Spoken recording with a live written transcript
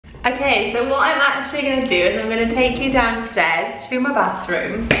Okay, so what I'm actually going to do is I'm going to take you downstairs to my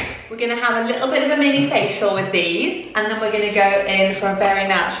bathroom. We're going to have a little bit of a mini facial with these, and then we're going to go in for a very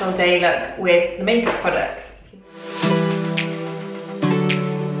natural day look with the makeup products.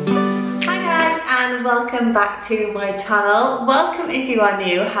 Hi guys, and welcome back to my channel. Welcome if you are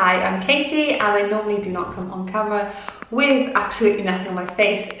new. Hi, I'm Katie, and I normally do not come on camera with absolutely nothing on my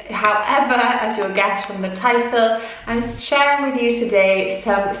face. However, as you'll guess from the title, I'm sharing with you today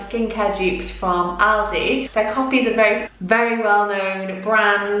some skincare dupes from Aldi. They're copies of very well-known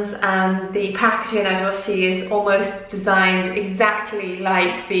brands, and the packaging, as you'll see, is almost designed exactly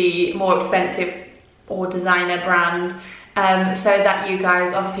like the more expensive or designer brand, so that you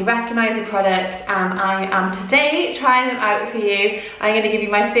guys obviously recognize the product. And I am today trying them out for you. I'm going to give you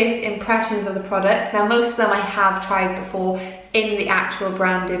my first impressions of the products. Now, most of them I have tried before in the actual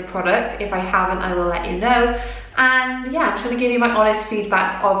branded product. If I haven't, I will let you know. And yeah, I'm just going to give you my honest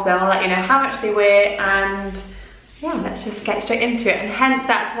feedback of them. I'll let you know how much they weigh, and yeah, let's just get straight into it. And hence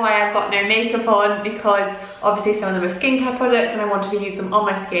that's why I've got no makeup on, because obviously some of them are skincare products and I wanted to use them on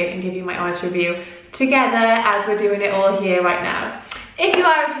my skin and give you my honest review together as we're doing it all here right now. If you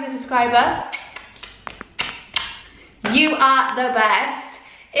are a returning subscriber, you are the best.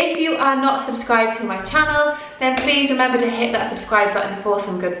 If you are not subscribed to my channel, then please remember to hit that subscribe button for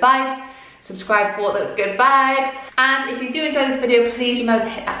some good vibes. Subscribe for those good vibes. And if you do enjoy this video, please remember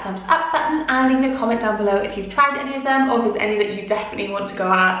to hit that thumbs up button and leave me a comment down below if you've tried any of them, or if there's any that you definitely want to go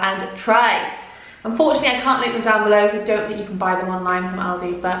out and try. Unfortunately, I can't link them down below if you don't think you can buy them online from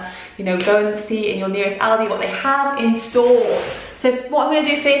Aldi, but you know, go and see in your nearest Aldi what they have in store. So what I'm going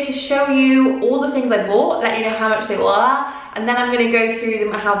to do first is show you all the things I bought, let you know how much they all are, and then I'm going to go through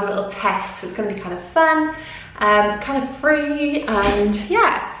them and have a little test. So it's going to be kind of fun, kind of free, and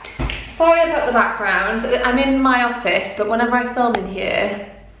yeah. Sorry about the background. I'm in my office, but whenever I film in here,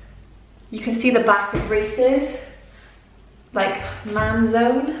 you can see the back of Reese's, like man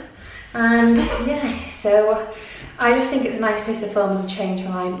zone. And yeah, so I just think it's a nice place to film as a change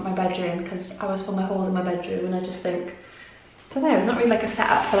from my bedroom, because I always film my hauls in my bedroom and I just think, I don't know, it's not really like a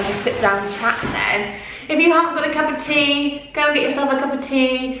setup for like a sit down chat then. If you haven't got a cup of tea, go and get yourself a cup of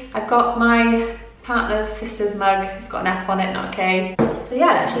tea. I've got my partner's sister's mug, it's got an F on it, not a K. So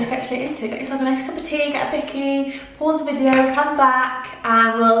yeah, let's just get straight into it. Get yourself a nice cup of tea, get a picky, pause the video, come back,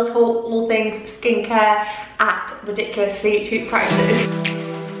 and we'll talk all things skincare at ridiculously cheap prices.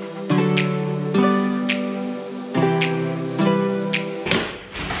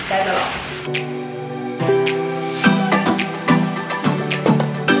 There's a lot.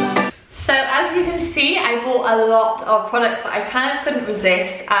 So as you can see, I bought a lot of products that I kind of couldn't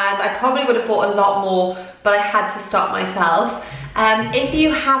resist, and I probably would have bought a lot more, but I had to stop myself. If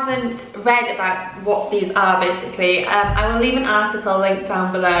you haven't read about what these are, basically, I will leave an article linked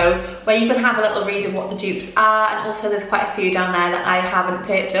down below where you can have a little read of what the dupes are, and also there's quite a few down there that I haven't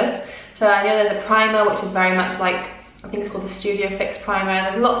purchased. So I know there's a primer, which is very much like, I think it's called the Studio Fix primer.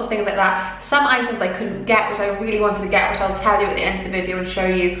 There's lots of things like that. Some items I couldn't get, which I really wanted to get, which I'll tell you at the end of the video and show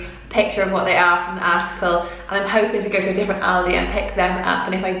you a picture of what they are from the article. And I'm hoping to go to a different Aldi and pick them up.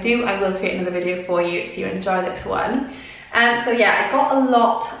 And if I do, I will create another video for you if you enjoy this one. So yeah, I got a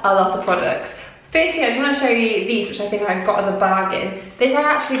lot of products. Firstly, I just want to show you these, which I think I got as a bargain. This I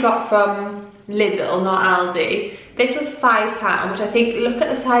actually got from Lidl, not Aldi. This was £5, which I think, look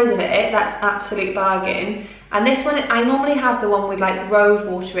at the size of it, that's absolute bargain. And this one, I normally have the one with like rose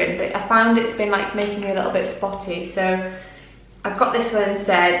water in, but I found it's been like making me a little bit spotty. So I've got this one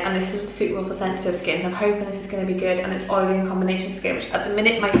instead, and this is suitable for sensitive skin. I'm hoping this is going to be good, and it's oily in combination skin, which at the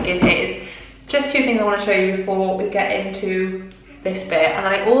minute my skin is. Just two things I want to show you before we get into this bit. And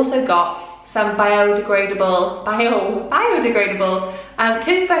then I also got some biodegradable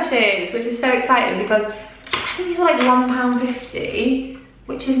toothbrushes, which is so exciting because I think these were like £1.50,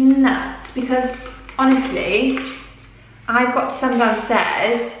 which is nuts, because honestly, I've got some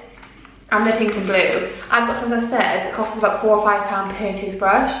downstairs, and they're pink and blue. I've got some downstairs that costs about £4 or £5 per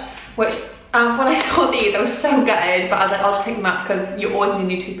toothbrush, which when I saw these, I was so gutted, but I was like, I'll just pick them up because you always need a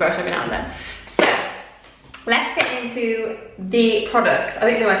new toothbrush every now and then. So let's get into the products. I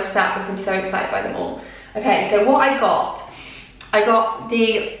don't know where to start because I'm so excited by them all. Okay, so what I got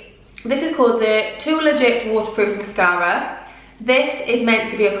this is called the Too Legit Waterproof Mascara. This is meant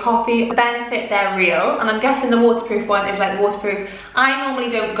to be a copy. The benefit, they're real, and I'm guessing the waterproof one is like waterproof. I normally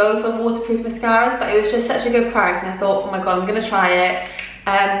don't go for waterproof mascaras, but it was just such a good price, and I thought, oh my god, I'm gonna try it.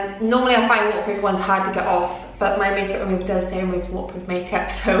 Normally I find waterproof ones hard to get off, but my makeup remover does say removes waterproof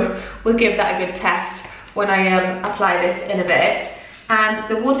makeup, so we'll give that a good test when I apply this in a bit. and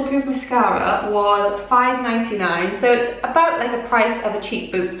the waterproof mascara was £5.99, so it's about like the price of a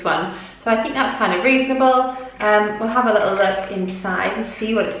cheap Boots one. So I think that's kind of reasonable. We'll have a little look inside and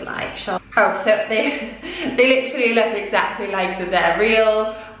see what it's like. Oh, so they literally look exactly like their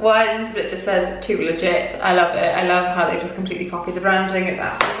real ones, but it just says too legit. I love it. I love how they just completely copy the branding. It's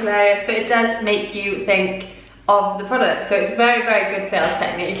absolutely hilarious, but it does make you think of the product, so it's a very, very good sales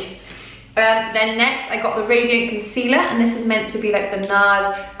technique. Then next I got the Radiant Concealer, and this is meant to be like the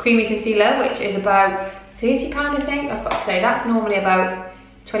NARS Creamy Concealer, which is about £30 I think. I've got to say that's normally about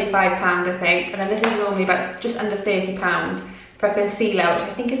 £25 I think, and then this is normally about just under £30 for a concealer, which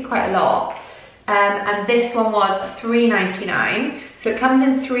I think is quite a lot. And this one was £3.99, so it comes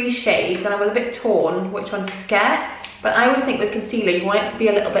in 3 shades, and I was a bit torn which one to get. But I always think with concealer you want it to be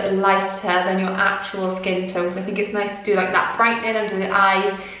a little bit lighter than your actual skin tone, so I think it's nice to do like that brightening under the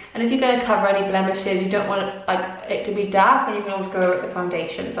eyes. And if you're going to cover any blemishes, you don't want it to be dark, then you can always go with the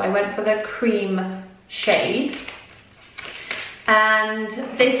foundation. So I went for the cream shade. And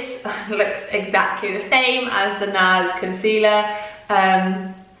this looks exactly the same as the NARS concealer.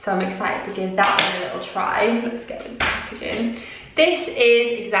 So I'm excited to give that one a little try. Let's get the packaging. This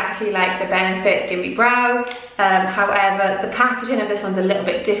is exactly like the Benefit Gimme Brow. However, the packaging of this one's a little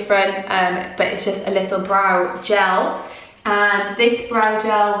bit different, but it's just a little brow gel. And this brow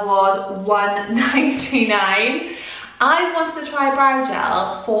gel was £1.99. I wanted to try brow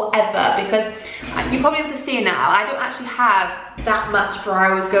gel forever because you probably have to see now, I don't actually have that much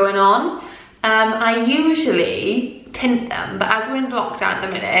brows going on. I usually tint them, but as we're in lockdown at the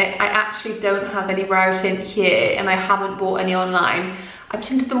minute, I actually don't have any brow tint here, and I haven't bought any online. I've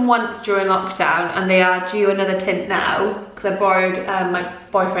tinted them once during lockdown, and they are due another tint now because I borrowed my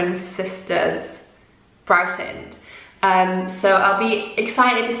boyfriend's sister's brow tint. So I'll be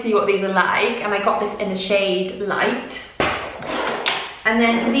excited to see what these are like, and I got this in the shade Light. And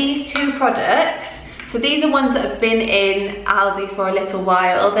then these 2 products, so these are ones that have been in Aldi for a little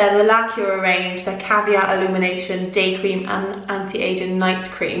while. They're the LaCUREA range, they're Caviar Illumination Day Cream and Anti-Aging Night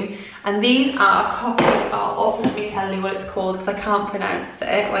Cream. And these are copies of, let me tell you what it's called because I can't pronounce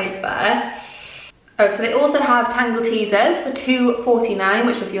it, wait there. Oh, so they also have Tangle Teasers for £2.49,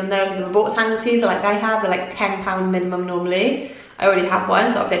 which if you'll know, if you've ever bought a Tangle Teaser like I have, they're like £10 minimum normally. I already have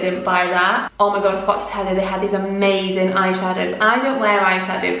one, so obviously I didn't buy that. Oh my god, I forgot to tell you, they had these amazing eyeshadows. I don't wear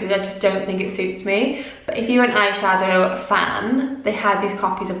eyeshadow because I just don't think it suits me. But if you're an eyeshadow fan, they had these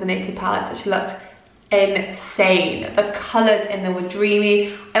copies of the Naked palettes, which looked insane. The colours in them were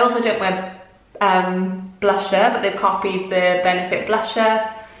dreamy. I also don't wear blusher, but they've copied the Benefit blusher.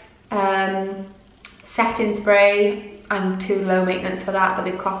 Setting spray, I'm too low maintenance for that, but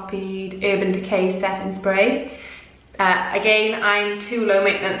they've copied Urban Decay setting spray. Again, I'm too low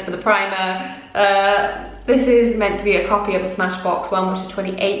maintenance for the primer. This is meant to be a copy of a Smashbox one, which is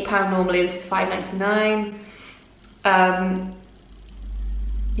 £28 normally. This is £5.99.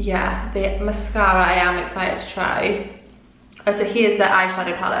 Yeah, the mascara I am excited to try. Oh, so here's the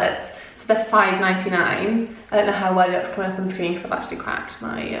eyeshadow palettes. So they're £5.99. I don't know how well that's coming up on the screen because I've actually cracked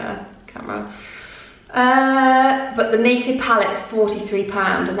my camera. But the Naked palette is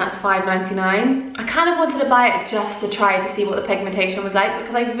 £43 and that's £5.99. I kind of wanted to buy it just to try to see what the pigmentation was like,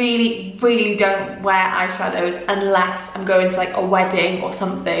 because I really, really don't wear eyeshadows unless I'm going to like a wedding or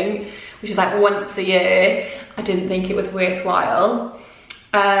something, which is like once a year. I didn't think it was worthwhile.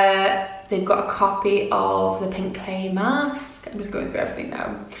 They've got a copy of the Pink Clay mask. I'm just going through everything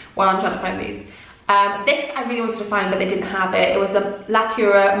now while I'm trying to find these. This I really wanted to find, but they didn't have it. It was the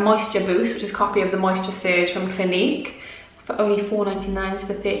LaCUREA Moisture Boost, which is a copy of the Moisture Surge from Clinique for only £4.99, so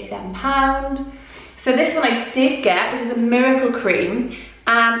for £37. So this one I did get, which is a Miracle Cream.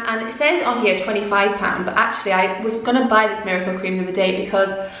 And it says on here £25, but actually I was going to buy this Miracle Cream the other day because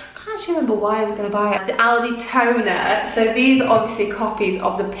I can't actually remember why I was going to buy it. The Aldi Toner. So these are obviously copies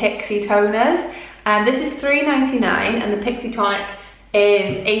of the Pixi toners. And this is £3.99 and the Pixi Tonic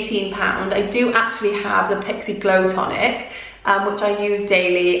is £18. I do actually have the Pixi Glow Tonic, which I use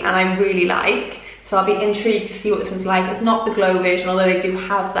daily and I really like. So I'll be intrigued to see what this one's like. It's not the Glow version, although they do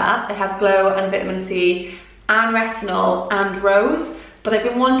have that. They have Glow and Vitamin C and Retinol and Rose. But I've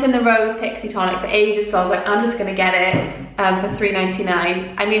been wanting the Rose Pixi Tonic for ages, so I was like, I'm just gonna get it for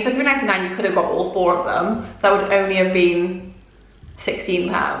 £3.99. I mean, for £3.99 you could have got all 4 of them. That would only have been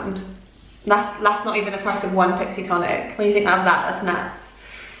 £16. That's not even the price of one Pixi Tonic. When you think of that, that's nuts.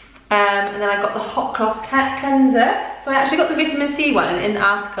 And then I got the Hot Cloth Cleanser. So I actually got the Vitamin C one, and in the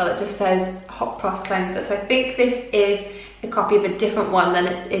article it just says Hot Cloth Cleanser. So I think this is a copy of a different one than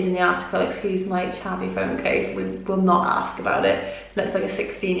it is in the article. Excuse my chabby phone case, we will not ask about it. Looks like a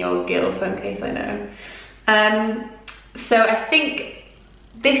 16-year-old girl's phone case, I know. So I think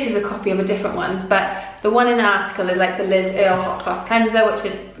this is a copy of a different one, but the one in the article is like the Liz Earle Hot Cloth Cleanser, which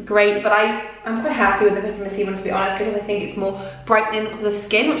is great, but I'm quite happy with the vitamin C one, to be honest, because I think it's more brightening of the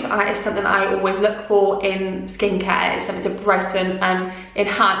skin, which is something I always look for in skincare, is something to brighten and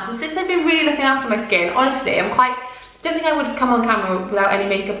enhance. And since I've been really looking after my skin, honestly, don't think I would come on camera without any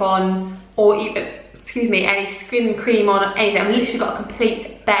makeup on, or even, excuse me, any skin cream on or anything. I've literally got a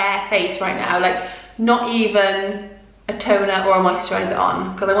complete bare face right now, like not even a toner or a moisturiser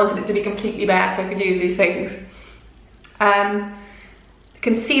on, because I wanted it to be completely bare so I could use these things.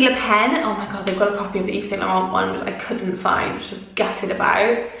 Concealer pen, oh my god, they've got a copy of the Yves Saint Laurent one, which I couldn't find, which I was gutted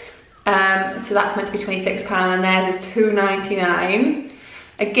about. So that's meant to be £26 and theirs is £2.99.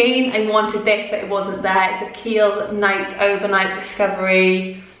 Again, I wanted this, but it wasn't there. It's a Kiehl's Night Overnight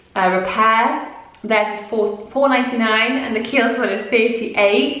Discovery Repair. Theirs is $4.99 and the Kiehl's one is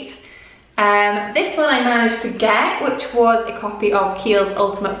 £38. This one I managed to get, which was a copy of Kiehl's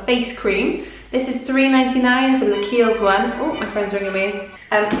Ultimate Face Cream. This is $3.99, so the Kiehl's one. Oh, my friend's ringing me.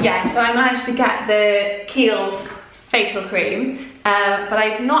 Yeah, so I managed to get the Kiehl's facial cream, but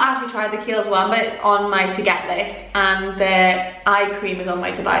I've not actually tried the Kiehl's one, but it's on my to get list, and the eye cream is on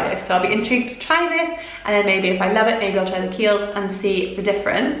my to buy list. So I'll be intrigued to try this, and then maybe if I love it, maybe I'll try the Kiehl's and see the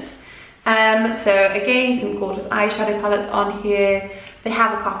difference. So again, some gorgeous eyeshadow palettes on here. They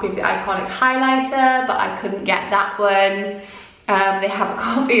have a copy of the Iconic Highlighter, but I couldn't get that one. They have a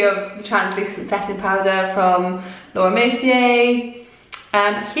copy of the Translucent Setting Powder from Laura Mercier.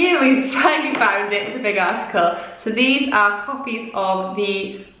 Here we finally found it, it's a big article. So these are copies of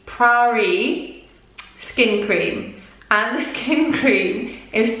the Prairie skin cream. And the skin cream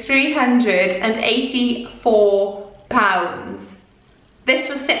is £384. This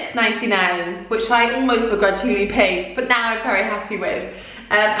was $6.99, which I almost begrudgingly paid, but now I'm very happy with.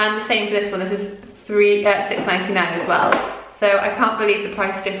 And the same for this one, this is $6.99 as well. So I can't believe the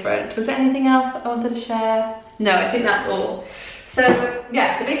price difference. Was there anything else that I wanted to share? No, I think that's all. So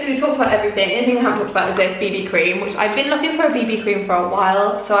yeah, so basically we talked about everything. The only thing I haven't talked about is this BB cream, which I've been looking for a BB cream for a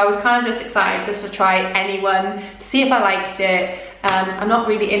while. So I was kind of just excited just to try anyone, to see if I liked it. I'm not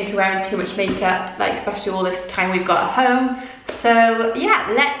really into wearing too much makeup, like especially all this time we've got at home. So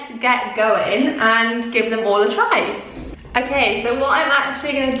yeah, let's get going and give them all a try. Okay, so what I'm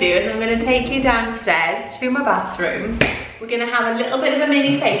actually going to do is I'm going to take you downstairs to my bathroom. We're going to have a little bit of a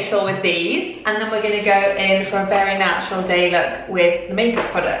mini facial with these, and then we're going to go in for a very natural day look with the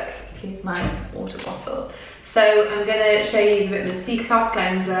makeup products. Excuse my water bottle. So I'm going to show you the vitamin C cloth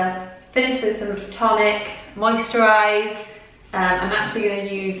cleanser, finish with some tonic, moisturise. I'm actually going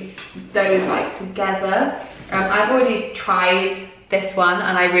to use those like together. I've already tried this one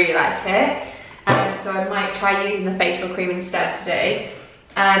and I really like it. So I might try using the facial cream instead today.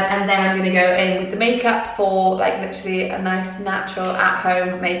 And then I'm going to go in with the makeup for like literally a nice natural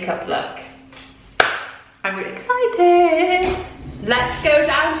at-home makeup look. I'm really excited. Let's go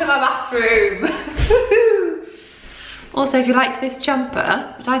down to my bathroom. Also, if you like this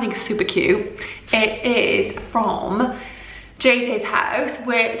jumper, which I think is super cute, it is from JJs House,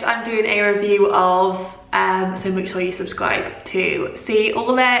 which I'm doing a review of. So make sure you subscribe to see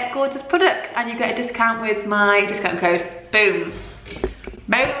all their gorgeous products, and you get a discount with my discount code. Boom.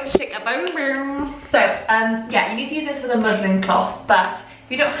 Boom, shika boom boom. So yeah, you need to use this with a muslin cloth, but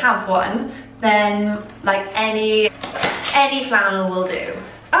if you don't have one, then like any flannel will do.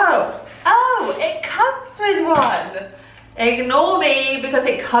 Oh, it comes with one. Ignore me because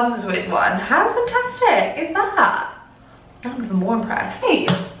it comes with one. How fantastic is that? I'm even more impressed. Hey,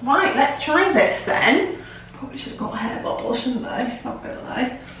 right, let's try this then. Probably should have got a hair bottle, shouldn't I? Not gonna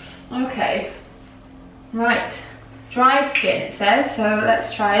lie. Okay. Right. Dry skin, it says, so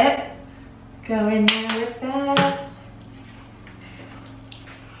let's try it. Go in there with that.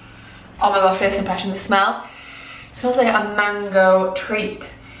 Oh my god, first impression, the smell. It smells like a mango treat.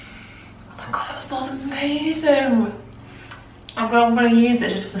 Oh my god, that smells amazing. I'm gonna use it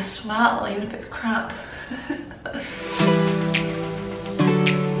just for the smell, even if it's crap.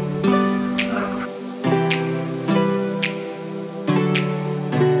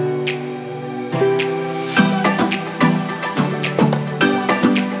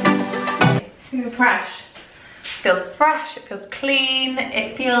 Feels fresh, it feels clean,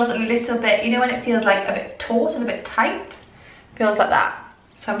 it feels a little bit, you know when it feels like a bit taut and a bit tight? Feels like that.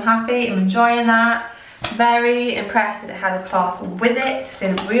 So I'm happy, I'm enjoying that. Very impressed that it had a cloth with it,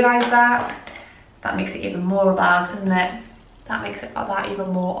 didn't realise that. That makes it even more of a bag, doesn't it? That makes it that even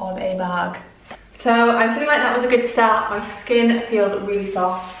more of a bag. So I'm feeling like that was a good start. My skin feels really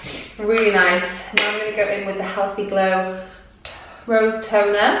soft, really nice. Now I'm going to go in with the Healthy Glow Rose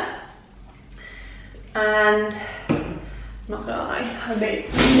Toner. And I'm not gonna lie, I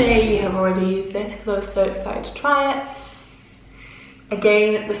may have already used this because I was so excited to try it.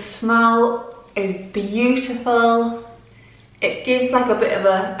 Again, the smell is beautiful. It gives like a bit of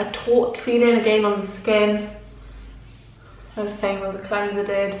a taut feeling again on the skin. I was saying what the cleanser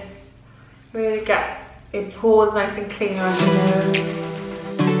did. Really it pours nice and clean around the nose.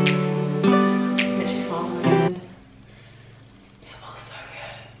 Literally smells amazing. It smells so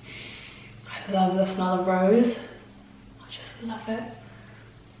good. I love the smell of rose. I just love it.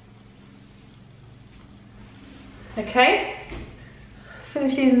 Okay,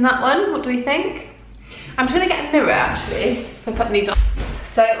 finished using that one. What do we think? I'm just gonna get a mirror actually for putting these on.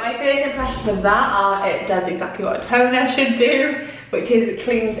 So my first impressions of that are it does exactly what a toner should do, which is it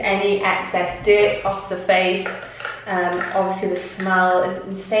cleans any excess dirt off the face. Obviously the smell is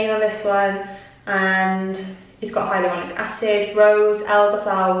insane on this one, and it's got hyaluronic acid, rose,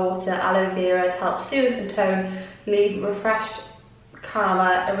 elderflower water, aloe vera to help soothe and tone, leave refreshed,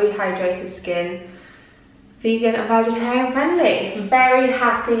 calmer, and rehydrated skin. Vegan and vegetarian friendly. Very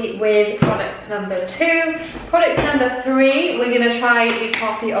happy with product number 2. Product number 3, we're going to try a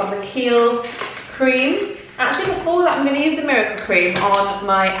copy of the Kiehl's cream. Actually, before that, I'm going to use the Miracle cream on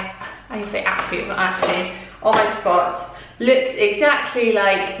my, I can say actually, it's not actually, on my spots. Looks exactly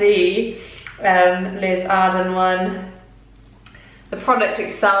like the Liz Arden one. The product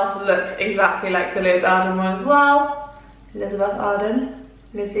itself looks exactly like the Liz Arden one as well. Elizabeth Arden,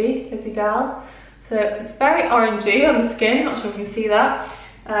 Lizzie girl. So it's very orangey on the skin, not sure if you can see that.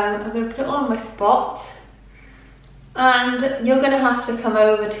 I'm going to put it on my spots. And you're going to have to come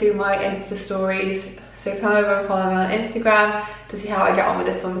over to my Insta stories. So come over and follow me on Instagram to see how I get on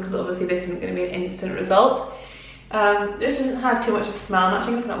with this one, because obviously this isn't going to be an instant result. This doesn't have too much of a smell. I'm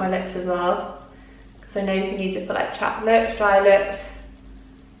actually going to put it on my lips as well, because I know you can use it for like chapped lips, dry lips.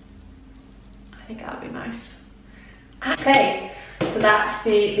 I think that would be nice. Okay. So that's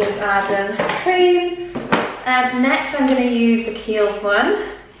the Liz Arden cream. Next I'm going to use the Kiehl's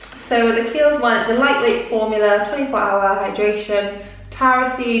one. So the Kiehl's one is a lightweight formula, 24-hour hydration,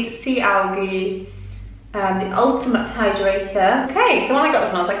 taro seed, sea algae, the ultimate hydrator. Okay, so when I got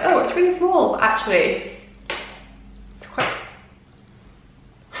this one I was like, oh, it's really small, but actually it's quite...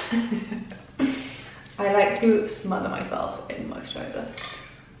 I like to smother myself in moisturiser.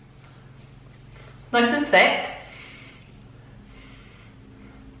 Nice and thick.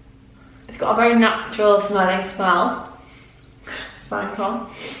 It's got a very natural smelling smell. Smelling cologne.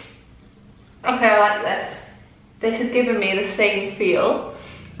 Okay, I like this. This has given me the same feel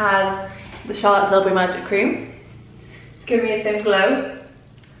as the Charlotte Tilbury Magic Cream. It's given me the same glow.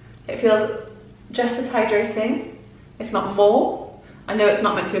 It feels just as hydrating, if not more. I know it's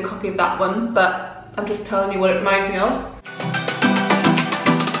not meant to be a copy of that one, but I'm just telling you what it reminds me of.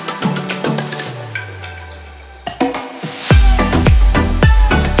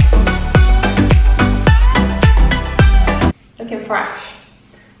 Fresh.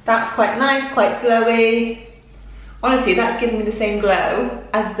 That's quite nice, quite glowy. Honestly, that's giving me the same glow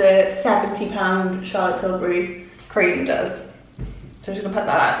as the £70 Charlotte Tilbury cream does. So I'm just gonna put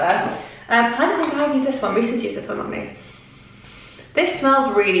that out there. I don't think I've used this one. Reese's used this one on me. This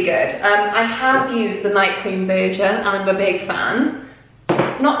smells really good. I have used the night cream version and I'm a big fan.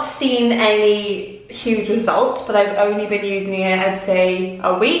 Not seen any huge results, but I've only been using it, I'd say,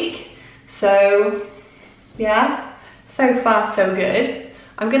 a week. So yeah. So far, so good.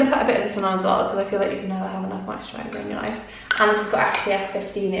 I'm going to put a bit of this one on as well, because I feel like you can never have enough moisturiser in your life. And this has got SPF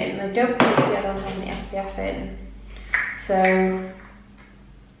 15 in, and I don't think the other one has any SPF in. So,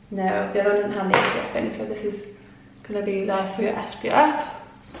 no, the other one doesn't have any SPF in, so this is going to be there for your SPF.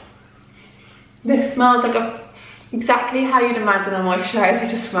 This smells like exactly how you'd imagine a moisturiser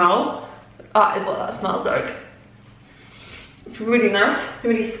to smell. That is what that smells like. It's really nice,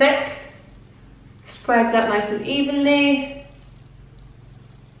 really thick. Spreads out nice and evenly.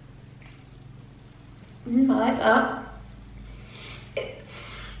 I like that. It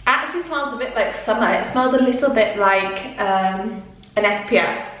actually smells a bit like summer. It smells a little bit like an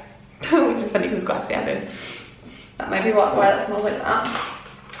SPF, which is funny because it's got SPF in. That might be why that smells like that.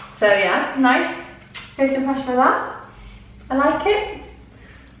 So yeah, nice. First impression of that. I like it.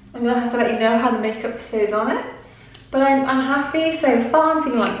 I'm gonna have to let you know how the makeup stays on it. But I'm happy so far. I'm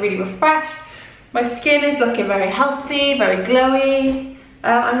feeling like really refreshed. My skin is looking very healthy, very glowy.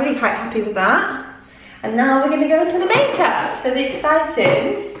 I'm really quite happy with that. And now we're going to go into the makeup. So the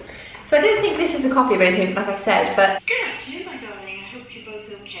exciting. So I don't think this is a copy of anything, like I said, but... Good afternoon, my darling. I hope you're both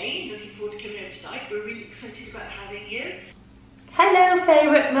okay. Looking forward to coming over tonight. We're really excited about having you. Hello,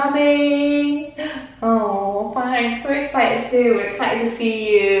 favourite mummy. Oh, thanks. We're excited too. We're excited to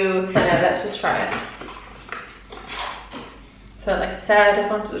see you. No, let's just try it. So like I said, I've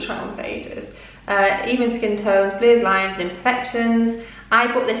wanted to try on for ages. Even skin tones, blears, lines, imperfections.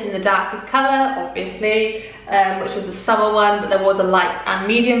 I bought this in the darkest colour, obviously, which was the summer one, but there was a light and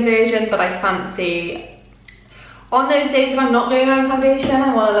medium version, but I fancy, on those days if I'm not doing my own foundation,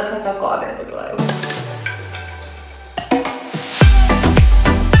 I want to look like I've got a bit of a glow.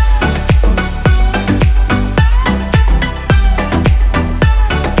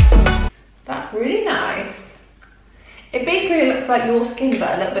 That's really nice. It basically looks like your skin,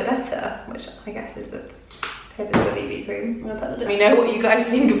 but a little bit better, which I guess is the purpose of the BB cream. I'm gonna put let me know what you guys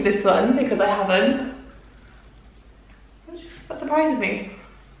think of this one, because I haven't. That surprises me.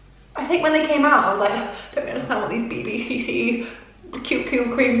 I think when they came out, I was like, I don't understand what these BBCC cute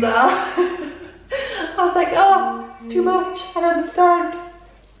creams are. I was like, oh, it's too much, I don't understand.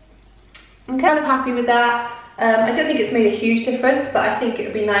 I'm kind of happy with that. I don't think it's made a huge difference, but I think it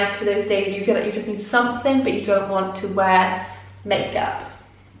would be nice for those days when you feel like you just need something, but you don't want to wear makeup.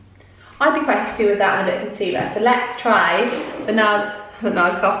 I'd be quite happy with that and a bit of concealer. So let's try the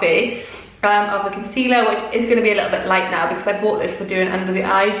NARS Coffee of the concealer, which is going to be a little bit light now because I bought this for doing under the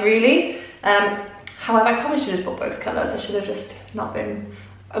eyes, really. However, I probably should have just bought both colours. I should have just not been...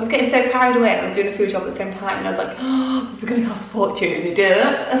 I was getting so carried away. I was doing a food job at the same time and I was like, oh, this is going to cost a fortune, and it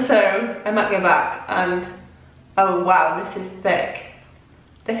didn't. So I might go back and... oh wow, this is thick.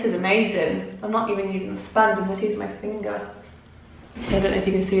 This is amazing. I'm not even using the sponge, I'm just using my finger. I don't know if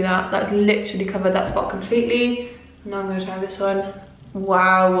you can see that. That's literally covered that spot completely. Now I'm gonna try this one.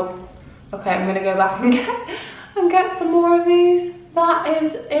 Wow. Okay, I'm gonna go back and get some more of these. That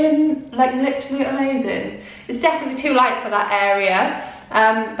is like literally amazing. It's definitely too light for that area,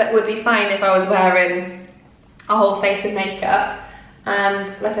 but it would be fine if I was wearing a whole face of makeup.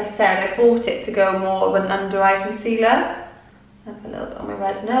 And like I said, I bought it to go more of an under eye concealer. I put a little bit on my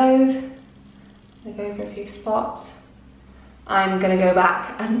red nose. I go over a few spots. I'm gonna go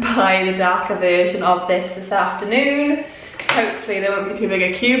back and buy the darker version of this afternoon. Hopefully there won't be too big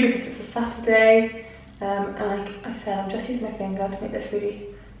a queue because it's a Saturday. And like I said, I'm just using my finger to make this really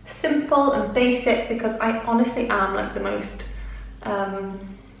simple and basic because I honestly am like the most,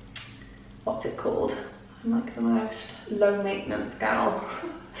 what's it called? I'm like the most low maintenance gal.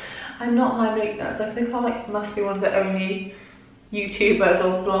 I'm not high maintenance. I think I like must be one of the only YouTubers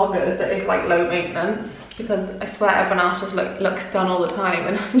or bloggers that is like low maintenance, because I swear everyone else just looks done all the time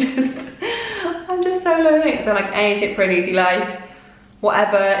and I'm just so low maintenance. I'm like anything for an easy life.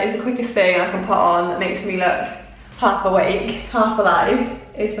 Whatever is the quickest thing I can put on that makes me look half awake, half alive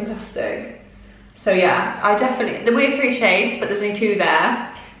is fantastic. So yeah, I definitely, we're 3 shades, but there's only 2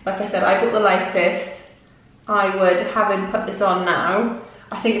 there. Like I said, I got the lightest. I would, having put this on now,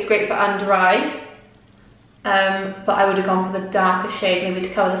 I think it's great for under eye, but I would have gone for the darker shade maybe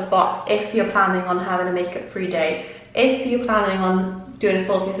to cover the spots if you're planning on having a makeup free day. If you're planning on doing a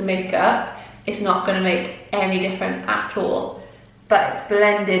full face of makeup, it's not going to make any difference at all, but it's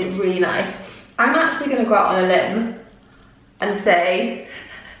blended really nice. I'm actually going to go out on a limb and say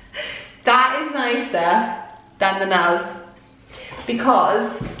that is nicer than the NARS,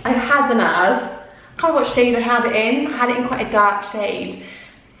 because I've had the NARS. I can't remember what shade I had it in. I had it in quite a dark shade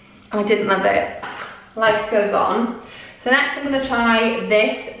and I didn't love it. Life goes on. So next I'm going to try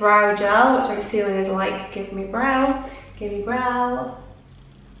this brow gel, which I'm assuming is like give me brow. I'm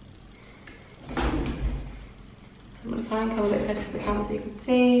going to try and come a bit closer to the camera so you can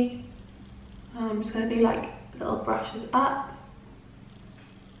see. I'm just going to do like little brushes up.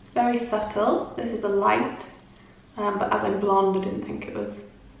 It's very subtle. This is a light, but as I'm blonde I didn't think it was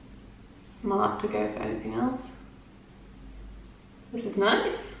smart to go for anything else. This is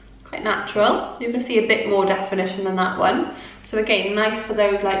nice, quite natural. You can see a bit more definition than that one. So again, nice for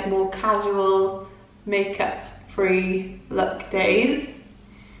those like more casual makeup free look days.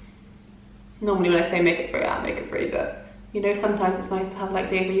 Normally when I say makeup free, I'm makeup free, but you know, sometimes it's nice to have like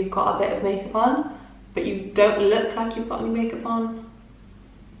days where you've got a bit of makeup on, but you don't look like you've got any makeup on.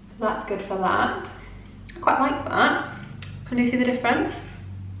 So that's good for that. I quite like that. Can you see the difference?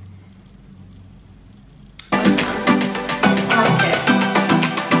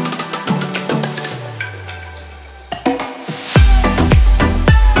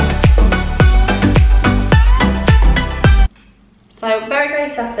 So very,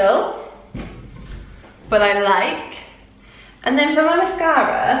 very subtle, but I like. And then for my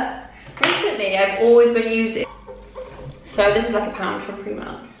mascara, recently I've always been using, so this is like £1 from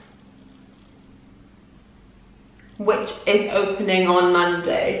PRIMARK, which is opening on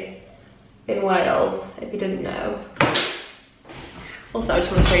Monday in Wales, if you didn't know. Also, I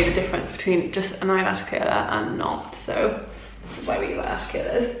just want to show you the difference between just an eyelash curler and not. So this is why we use eyelash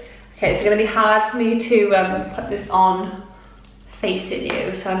curlers. Okay, it's going to be hard for me to put this on facing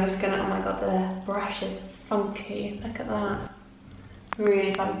you. So I'm just gonna, oh my god, the brush is funky. Look at that.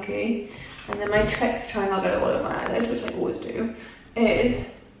 Really funky. And then my trick to try and not get it all over my eyelid, which I always do, is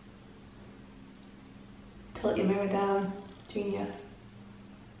tilt your mirror down. Genius.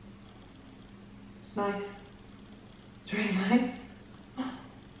 It's nice. It's really nice.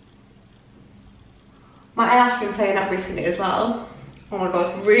 My eyelash has been playing up recently as well. Oh my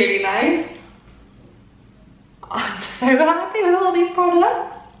god, it's really nice. I'm so happy with all these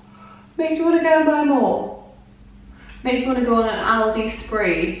products. Makes me want to go and buy more. Makes me want to go on an Aldi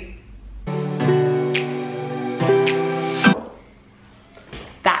spree.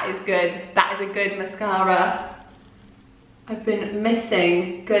 That is good. That is a good mascara. I've been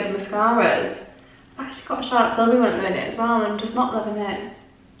missing good mascaras. I've actually got a Charlotte Tilbury one at the minute as well, and I'm just not loving it.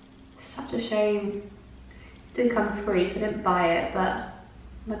 It's such a shame. It did come free, so I didn't buy it, but oh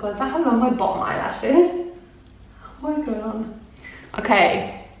my god, is that how long my bottom eyelash is? What is going on?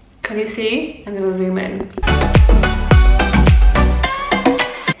 Okay, can you see? I'm gonna zoom in.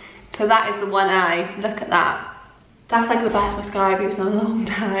 So that is the one eye. Look at that. That's like the best mascara I've used in a long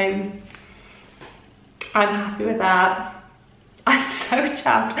time. I'm happy with that. I'm so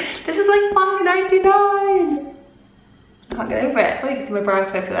chuffed. This is like $5.99. I can't get over it. Probably because my brow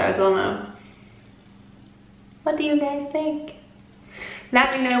closer there as well now. What do you guys think?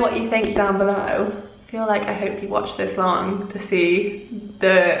 Let me know what you think down below. I feel like I hope you watched this long to see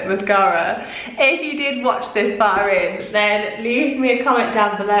the mascara. If you did watch this far in, then leave me a comment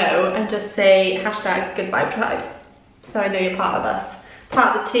down below and just say #GoodVibeTribe. So I know you're part of us,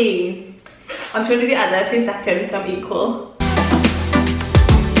 part of the team. I'm trying to do the other, 2 seconds, so I'm equal.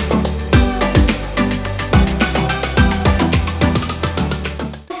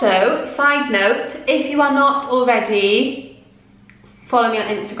 So, side note, if you are not already, follow me on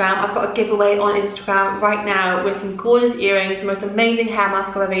Instagram. I've got a giveaway on Instagram right now with some gorgeous earrings, the most amazing hair mask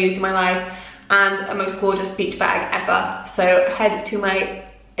I've ever used in my life, and a most gorgeous beach bag ever. So head to my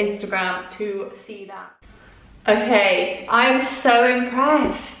Instagram to see that. Okay, I'm so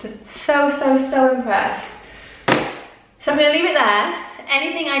impressed. So impressed. So I'm gonna leave it there.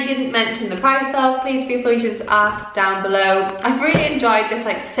 Anything I didn't mention the price of, please feel free to just ask down below. I've really enjoyed this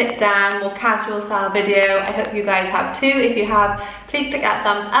like sit down, more casual style video. I hope you guys have too. If you have, please click that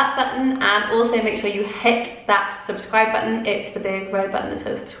thumbs up button and also make sure you hit that subscribe button. It's the big red button that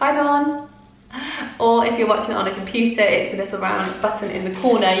says subscribe on. Or if you're watching it on a computer, it's a little round button in the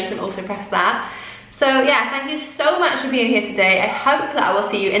corner. You can also press that. So yeah, thank you so much for being here today. I hope that I will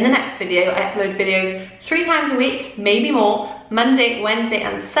see you in the next video. I upload videos 3 times a week, maybe more. Monday, Wednesday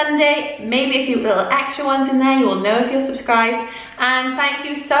and Sunday. Maybe a few little extra ones in there. You will know if you're subscribed. And thank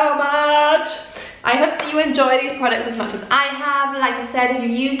you so much. I hope that you enjoy these products as much as I have. Like I said, if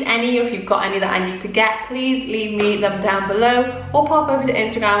you've used any or if you've got any that I need to get, please leave me them down below or pop over to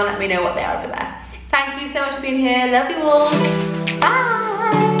Instagram and let me know what they are over there. Thank you so much for being here. Love you all.